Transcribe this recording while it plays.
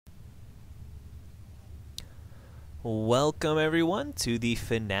Welcome everyone to the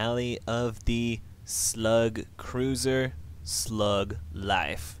finale of the Slug Cruiser Slug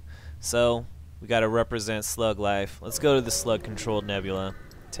Life. So we gotta represent Slug Life. Let's go to the Slug controlled nebula,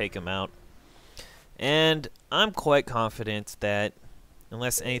 take him out. And I'm quite confident that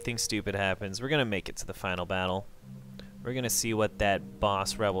unless anything stupid happens, we're gonna make it to the final battle. We're gonna see what that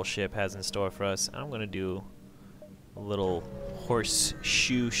boss rebel ship has in store for us. I'm gonna do a little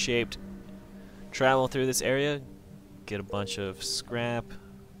horseshoe shaped travel through this area, get a bunch of scrap.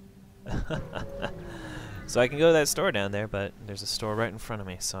 So I can go to that store down there, but there's a store right in front of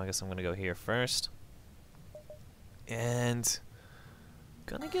me, so I guess I'm gonna go here first. And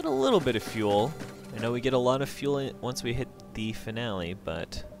gonna get a little bit of fuel. I know we get a lot of fuel once we hit the finale,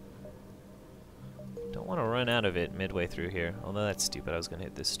 but don't want to run out of it midway through here. Although that's stupid, I was gonna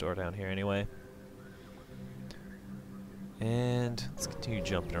hit this store down here anyway. And let's continue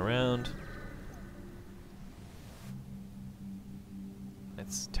jumping around.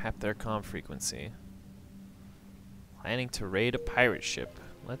 Let's tap their comm frequency. Planning to raid a pirate ship.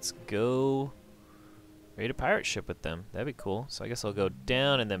 Let's go raid a pirate ship with them. That'd be cool. So I guess I'll go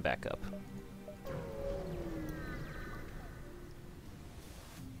down and then back up.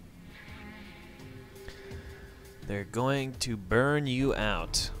 They're going to burn you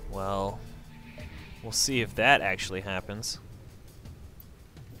out. Well, we'll see if that actually happens.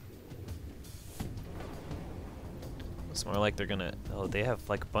 It's more like they're gonna... Oh, they have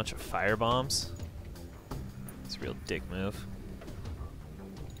like a bunch of fire bombs. It's a real dick move.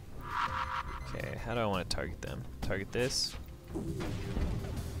 Okay, how do I want to target them? Target this.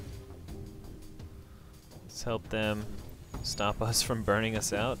 Let's help them stop us from burning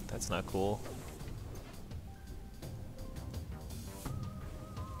us out. That's not cool.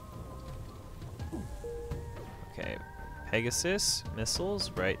 Okay, Pegasus missiles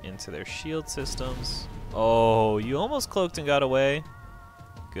right into their shield systems. Oh, you almost cloaked and got away.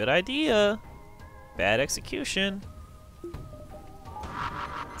 Good idea. Bad execution.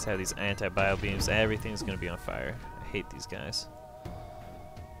 Let's have these anti-bio beams. Everything's gonna be on fire. I hate these guys.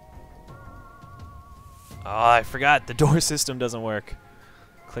 Oh, I forgot the door system doesn't work.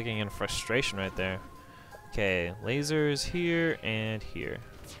 Clicking in frustration right there. Okay, lasers here and here.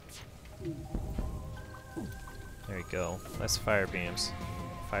 There we go. Less fire beams.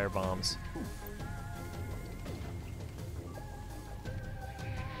 Fire bombs.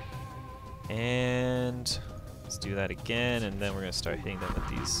 And let's do that again, and then we're going to start hitting them with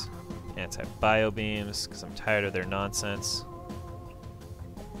these anti-bio beams, because I'm tired of their nonsense.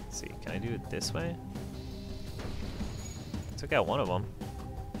 Let's see, can I do it this way? Took out one of them.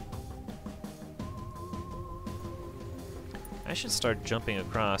 I should start jumping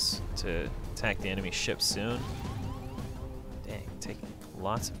across to attack the enemy ship soon. Dang, taking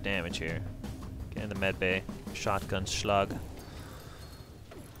lots of damage here. Get in the med bay. Shotgun slug.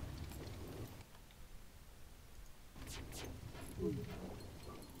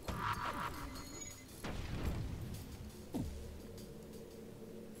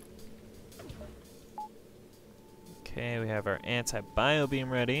 Okay, we have our anti-bio beam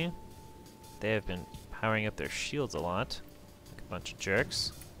ready. They have been powering up their shields a lot. Like a bunch of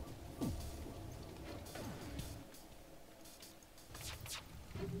jerks.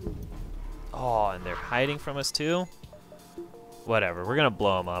 Oh, and they're hiding from us too? Whatever, we're gonna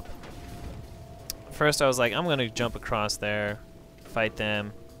blow them up. First I was like, I'm gonna jump across there, fight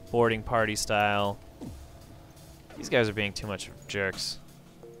them, boarding party style. These guys are being too much jerks.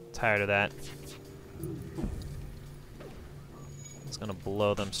 Tired of that. It's gonna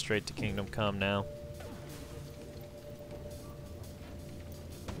blow them straight to Kingdom Come now.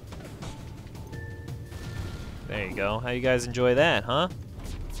 There you go. How you guys enjoy that, huh?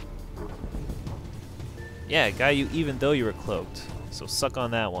 Yeah, it got you even though you were cloaked. So suck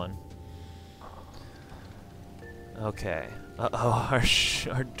on that one. Okay. Uh-oh,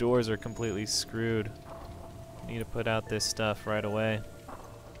 our doors are completely screwed. Need to put out this stuff right away.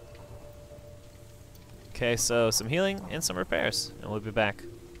 Okay, so some healing and some repairs, and we'll be back.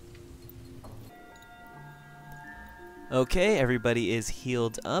 Okay, everybody is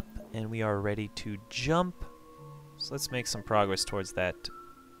healed up, and we are ready to jump. So let's make some progress towards that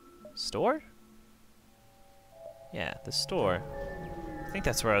store? Yeah, the store. I think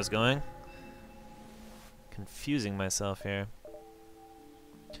that's where I was going. Confusing myself here.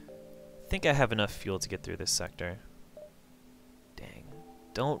 I think I have enough fuel to get through this sector. Dang.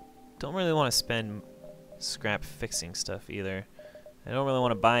 Don't really want to spend scrap fixing stuff either. I don't really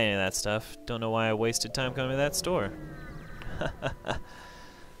want to buy any of that stuff. Don't know why I wasted time coming to that store.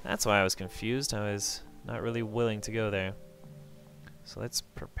 That's why I was confused. I was not really willing to go there. So let's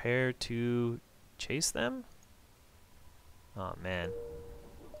prepare to chase them. Oh man.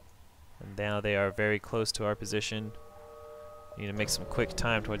 And now they are very close to our position. We need to make some quick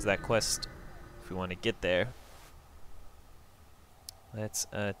time towards that quest if we want to get there. Let's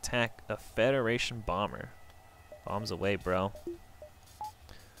attack a Federation bomber. Bombs away, bro.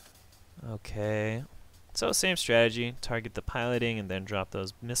 Okay. So same strategy. Target the piloting and then drop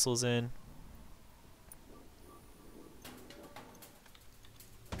those missiles in.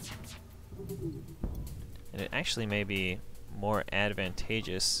 And it actually may be more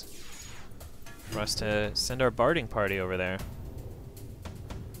advantageous for us to send our barding party over there.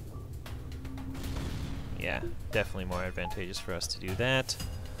 Yeah, definitely more advantageous for us to do that.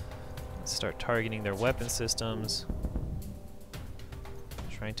 Let's start targeting their weapon systems.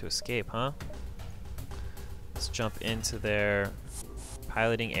 Trying to escape, huh? Let's jump into their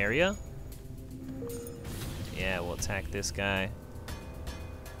piloting area. Yeah, we'll attack this guy.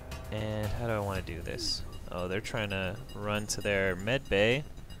 And how do I want to do this? Oh, they're trying to run to their med bay.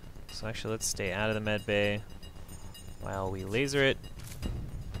 So actually, let's stay out of the med bay while we laser it.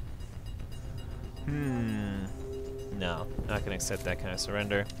 No, not gonna accept that kind of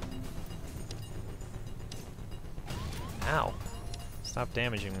surrender. Ow. Stop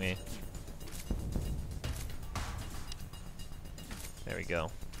damaging me. There we go.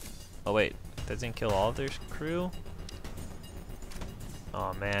 Oh wait, that didn't kill all of their crew?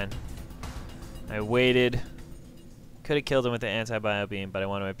 Oh man. I waited. Could have killed him with the anti-bio beam, but I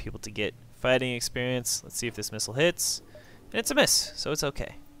wanted my people to get fighting experience. Let's see if this missile hits. And it's a miss, so it's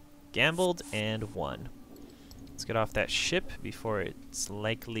okay. Gambled and won. Let's get off that ship before it's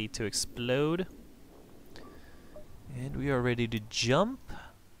likely to explode. And we are ready to jump.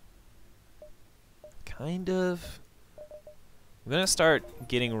 Kind of. I'm gonna start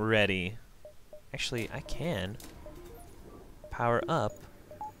getting ready. Actually, I can power up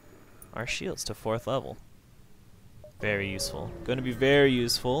our shields to 4th level. Very useful. Going to be very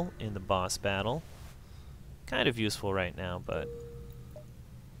useful in the boss battle. Kind of useful right now, but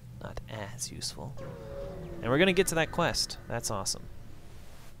not as useful. And we're going to get to that quest. That's awesome.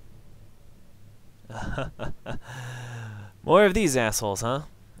 More of these assholes, huh?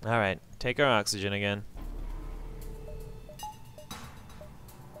 Alright, take our oxygen again.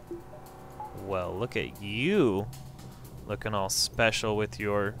 Well, look at you. Looking all special with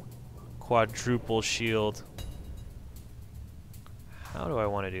your quadruple shield. How do I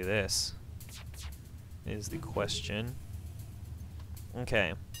want to do this? Is the question.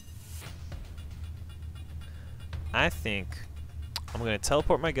 Okay. I think I'm going to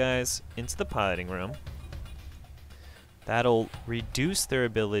teleport my guys into the piloting room. That'll reduce their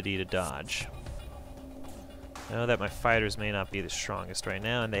ability to dodge. I know that my fighters may not be the strongest right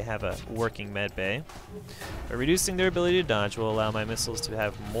now, and they have a working med bay. But reducing their ability to dodge will allow my missiles to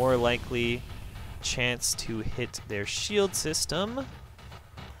have more likely chance to hit their shield system,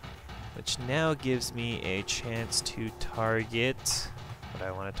 which now gives me a chance to target what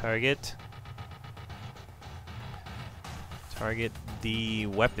I want to target. Target the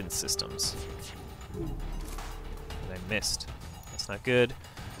weapon systems. And I missed. That's not good.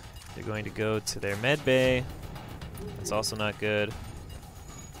 They're going to go to their med bay. That's also not good.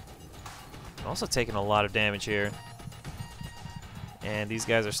 I'm also taking a lot of damage here. And these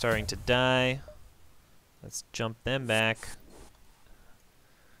guys are starting to die. Let's jump them back.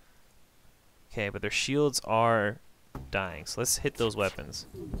 Okay, but their shields are dying. So let's hit those weapons.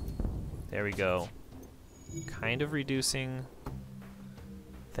 There we go. Kind of reducing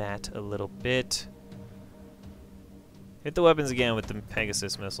that a little bit. Hit the weapons again with the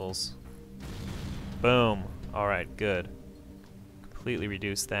Pegasus missiles. Boom. Alright, good. Completely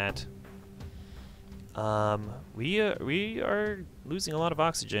reduced that. We are losing a lot of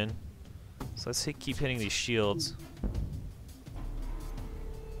oxygen. So let's keep hitting these shields.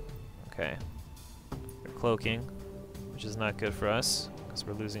 Okay. They're cloaking, which is not good for us, because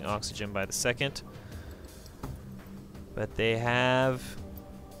we're losing oxygen by the second. But they have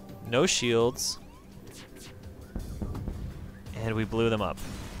no shields. And we blew them up.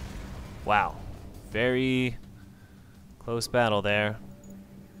 Wow. Very close battle there.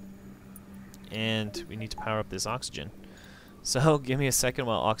 And we need to power up this oxygen. So give me a second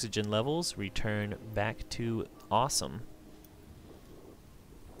while oxygen levels return back to awesome.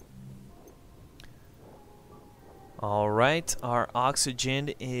 Alright, our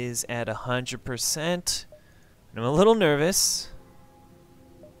oxygen is at 100%. I'm a little nervous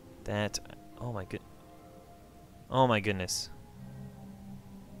that, oh my goodness.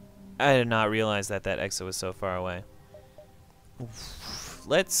 I did not realize that that exit was so far away.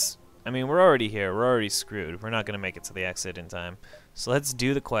 I mean, we're already here. We're already screwed. We're not going to make it to the exit in time. So let's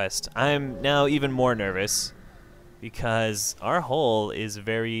do the quest. I'm now even more nervous because our hull is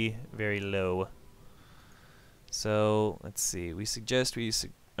very, very low. So let's see. We suggest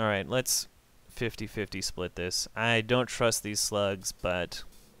all right, let's 50-50 split this. I don't trust these slugs, but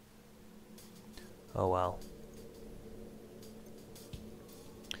oh well.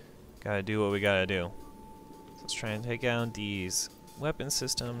 Gotta do what we gotta do. So let's try and take down these weapon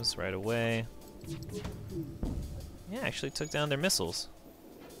systems right away. Yeah, actually took down their missiles.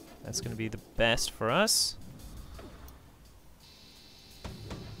 That's gonna be the best for us.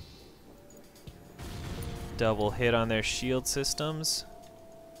 Double hit on their shield systems.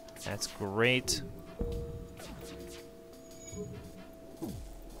 That's great.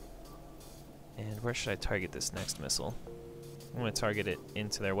 And where should I target this next missile? I'm going to target it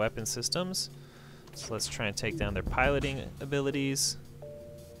into their weapon systems. So let's try and take down their piloting abilities.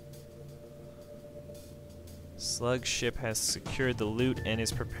 Slug ship has secured the loot and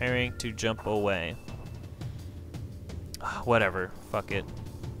is preparing to jump away. Whatever. Fuck it.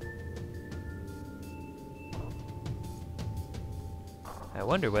 I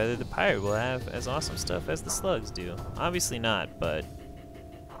wonder whether the pirate will have as awesome stuff as the slugs do. Obviously not, but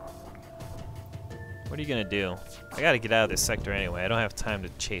what are you gonna do? I gotta get out of this sector anyway. I don't have time to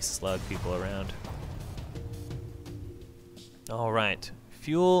chase slug people around. Alright.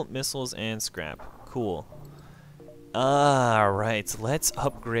 Fuel, missiles, and scrap. Cool. Alright, let's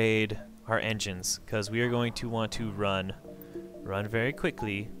upgrade our engines, because we are going to want to run very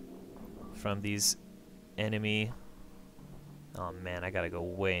quickly from these enemy. Oh man, I gotta go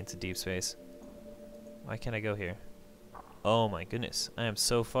way into deep space. Why can't I go here? Oh my goodness, I am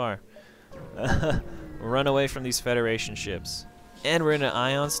so far. Run away from these Federation ships. And we're in an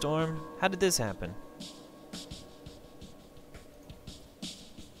ion storm? How did this happen?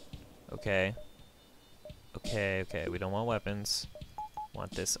 Okay. Okay, we don't want weapons.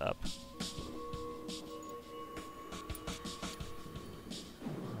 Want this up.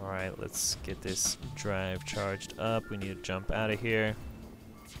 Alright, let's get this drive charged up. We need to jump out of here.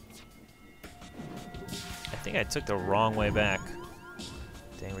 I think I took the wrong way back.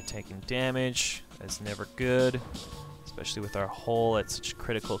 Dang, we're taking damage. That's never good. Especially with our hull at such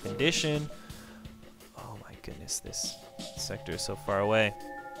critical condition. Oh my goodness, this sector is so far away.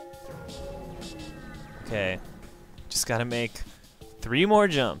 Okay, just gotta make 3 more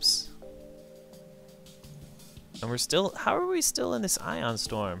jumps. And we're still, how are we still in this ion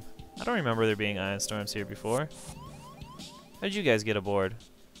storm? I don't remember there being ion storms here before. How did you guys get aboard?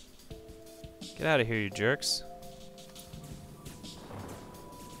 Get out of here, you jerks.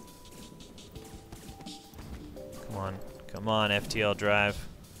 Come on, FTL drive.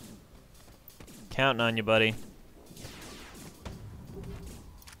 Counting on you, buddy.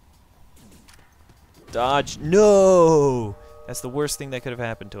 Dodge, no! That's the worst thing that could have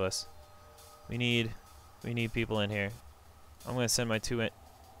happened to us. We need people in here. I'm gonna send my 2 in.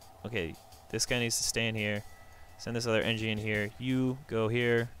 Okay, this guy needs to stay in here. Send this other NG in here. You go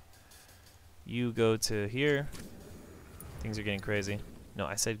here. You go to here. Things are getting crazy. No,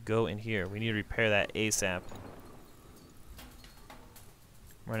 I said go in here. We need to repair that ASAP.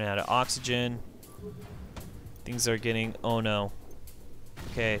 I'm running out of oxygen. Things are getting, oh no.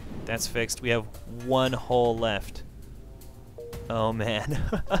 Okay, that's fixed. We have 1 hole left. Oh man.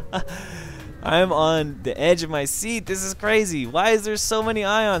 I'm on the edge of my seat. This is crazy. Why is there so many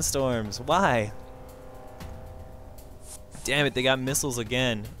ion storms? Why? Damn it, they got missiles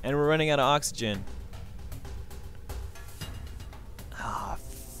again. And we're running out of oxygen. Oh,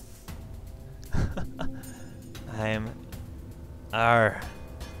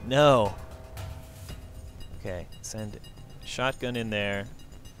 no. Okay, send shotgun in there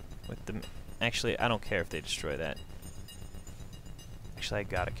with the. Actually, I don't care if they destroy that. Actually, I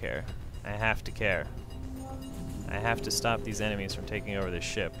gotta care. I have to care. I have to stop these enemies from taking over this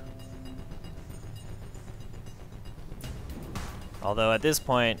ship. Although at this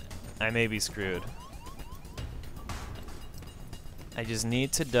point, I may be screwed. I just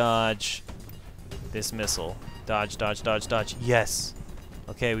need to dodge this missile. Dodge, dodge, dodge, dodge. Yes!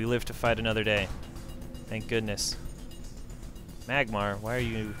 Okay, we live to fight another day. Thank goodness. Magmar, why are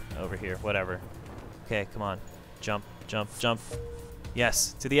you over here? Whatever. Okay, come on. Jump, jump, jump.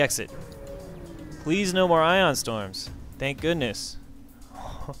 Yes, to the exit. Please no more ion storms. Thank goodness.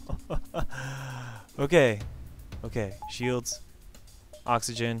 Okay. Okay, shields.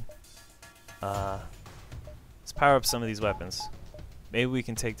 Oxygen. Let's power up some of these weapons. Maybe we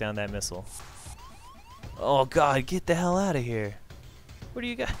can take down that missile. Oh god, get the hell out of here. What do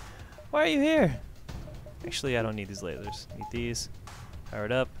you got? Why are you here? Actually, I don't need these lasers. Need these. Power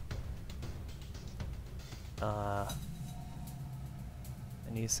it up. I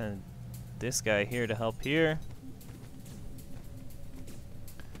need to send this guy here to help here.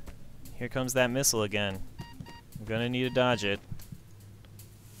 here comes that missile again. I'm gonna need to dodge it.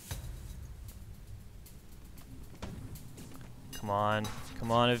 Come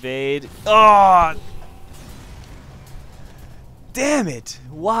on, evade. Oh! Damn it!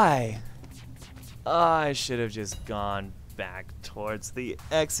 Why? Oh, I should have just gone back towards the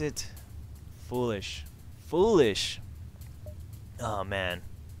exit. Foolish. Foolish. Oh, man.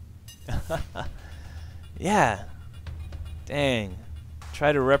 Yeah. Dang.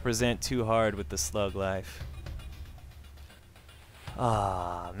 Try to represent too hard with the Slug Life.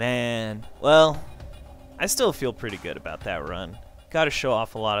 Ah, man. Well, I still feel pretty good about that run. Got to show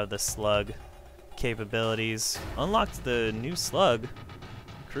off a lot of the slug capabilities. Unlocked the new slug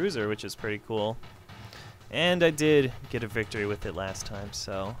cruiser, which is pretty cool. And I did get a victory with it last time,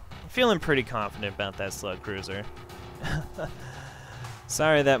 so I'm feeling pretty confident about that slug cruiser.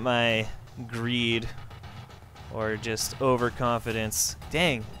 Sorry that my greed or just overconfidence.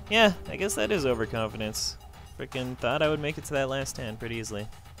 Dang, yeah, I guess that is overconfidence. Freaking thought I would make it to that last 10 pretty easily.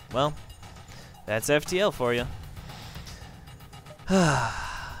 Well, that's FTL for you. Let's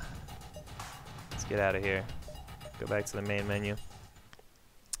get out of here. Go back to the main menu.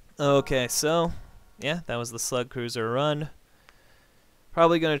 Okay, so yeah, that was the Slug Cruiser run.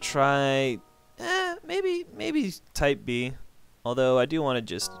 Probably gonna try, maybe Type B. Although I do want to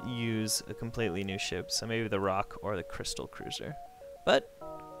just use a completely new ship, so maybe the Rock or the Crystal Cruiser. But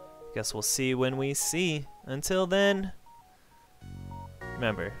guess we'll see when we see. Until then,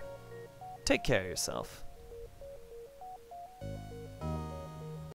 remember, take care of yourself.